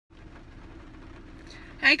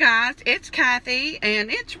Hey guys, it's Kathy,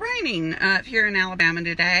 and it's raining here in Alabama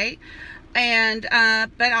today. And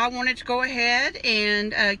but I wanted to go ahead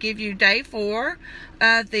and give you day 4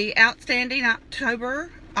 of the Outstanding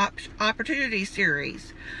October Opportunity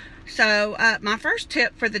Series. So my first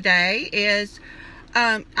tip for the day is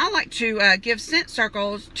I like to give scent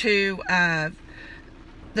circles to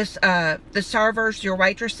the servers, your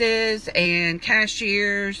waitresses and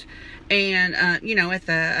cashiers, and you know, at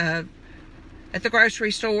the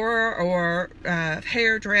grocery store or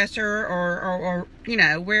hairdresser or you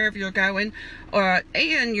know, wherever you're going,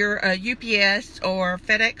 and your UPS or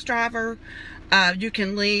FedEx driver. You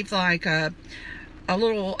can leave like a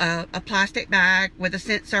little a plastic bag with a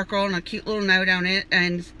scent circle and a cute little note on it,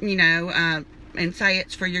 and you know, and say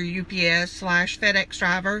it's for your UPS/FedEx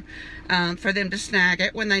driver, for them to snag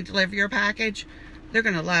it when they deliver your package. They're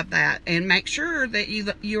going to love that. And make sure that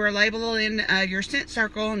you are labeling your scent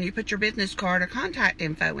circle, and you put your business card or contact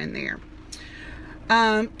info in there.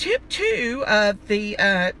 Tip 2 of the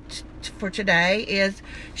for today is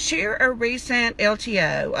share a recent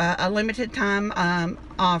LTO, a limited time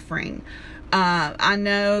offering. I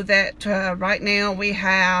know that right now we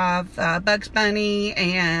have Bugs Bunny,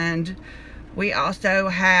 and we also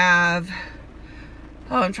have,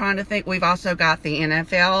 I'm trying to think, we've also got the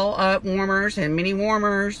NFL warmers and mini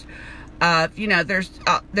warmers. You know, there's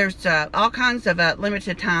all kinds of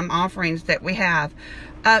limited time offerings that we have.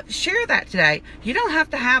 Share that today. You don't have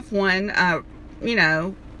to have one, you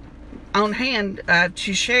know, on hand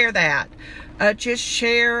to share that. Just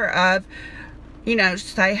share, you know,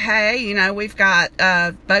 say, hey, you know, we've got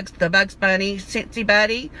the Bugs Bunny Scentsy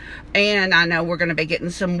Buddy, and I know we're going to be getting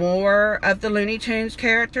some more of the Looney Tunes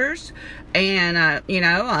characters, and you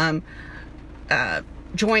know,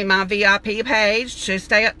 join my VIP page to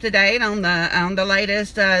stay up to date on the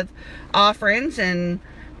latest offerings and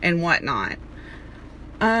whatnot.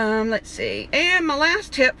 Let's see. And my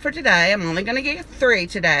last tip for today, I'm only going to give 3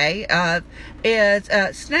 today, is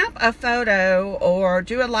snap a photo or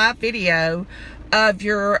do a live video of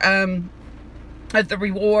your of the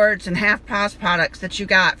rewards and half price products that you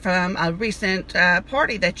got from a recent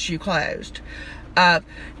party that you closed.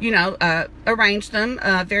 You know, arrange them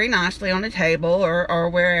very nicely on a table or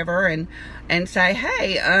wherever, and say,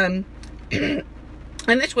 hey,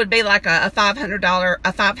 and this would be like a $500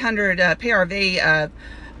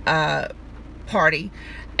 PRV party,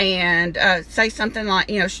 and say something like,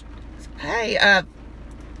 you know, hey,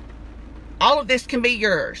 all of this can be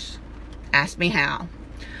yours. Ask me how.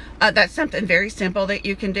 That's something very simple that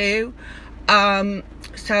you can do.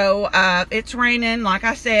 So it's raining, like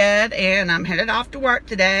I said, and I'm headed off to work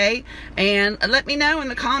today. And let me know in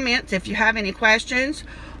the comments if you have any questions,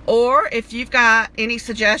 or if you've got any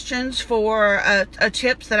suggestions for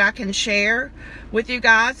tips that I can share with you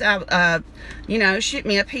guys. You know, shoot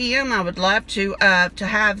me a PM. I would love to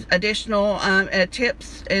have additional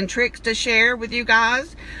tips and tricks to share with you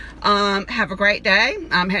guys. Have a great day.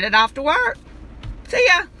 I'm headed off to work. See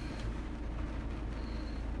ya.